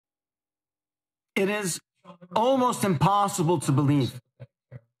It is almost impossible to believe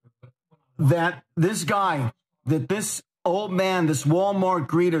that this guy, that this old man, this Walmart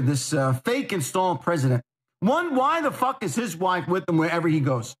greeter, this fake installed president, why the fuck is his wife with him wherever he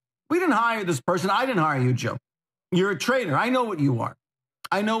goes? We didn't hire this person. I didn't hire you, Joe. You're a traitor. I know what you are.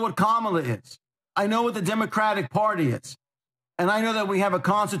 I know what Kamala is. I know what the Democratic Party is. And I know that we have a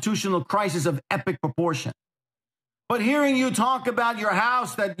constitutional crisis of epic proportion. But hearing you talk about your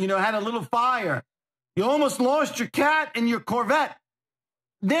house that, had a little fire, you almost lost your cat and your Corvette.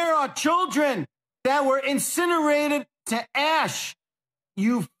 There are children that were incinerated to ash.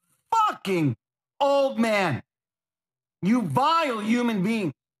 You fucking old man. You vile human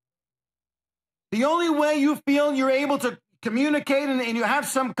being. The only way you feel you're able to communicate and you have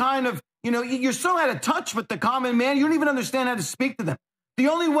some kind of, you're so out of touch with the common man, you don't even understand how to speak to them. The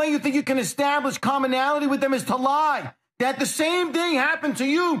only way you think you can establish commonality with them is to lie. That the same thing happened to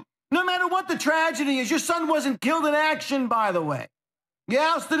you, no matter what the tragedy is. Your son wasn't killed in action, by the way. Your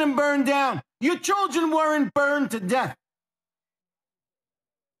house didn't burn down. Your children weren't burned to death.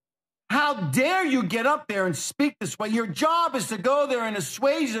 How dare you get up there and speak this way? Your job is to go there and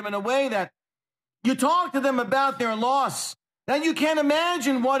assuage them in a way that you talk to them about their loss, that you can't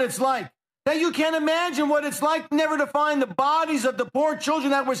imagine what it's like, that you can't imagine what it's like never to find the bodies of the poor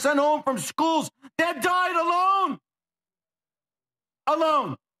children that were sent home from schools that died alone.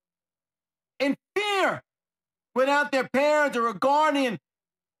 Alone. In fear, without their parent or a guardian,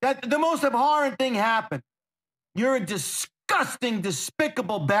 that the most abhorrent thing happened. You're a disgusting,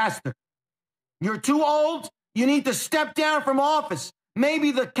 despicable bastard. You're too old. You need to step down from office.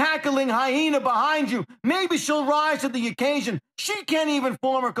 Maybe the cackling hyena behind you, maybe she'll rise to the occasion. She can't even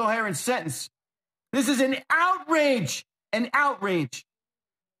form a coherent sentence. This is an outrage, an outrage.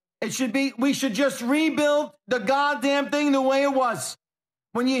 We should just rebuild the goddamn thing the way it was.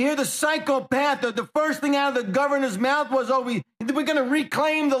 When you hear the psychopath, the first thing out of the governor's mouth was, we're going to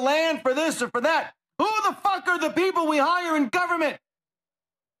reclaim the land for this or for that. Who the fuck are the people we hire in government?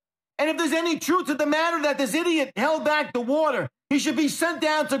 And if there's any truth to the matter that this idiot held back the water, he should be sent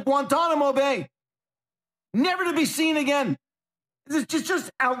down to Guantanamo Bay, never to be seen again. It's just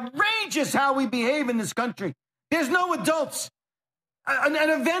outrageous how we behave in this country. There's no adults. An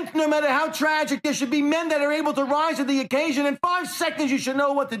event, no matter how tragic, there should be men that are able to rise to the occasion. In 5 seconds, you should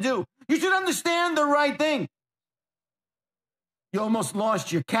know what to do. You should understand the right thing. You almost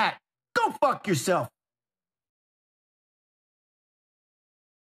lost your cat. Go fuck yourself.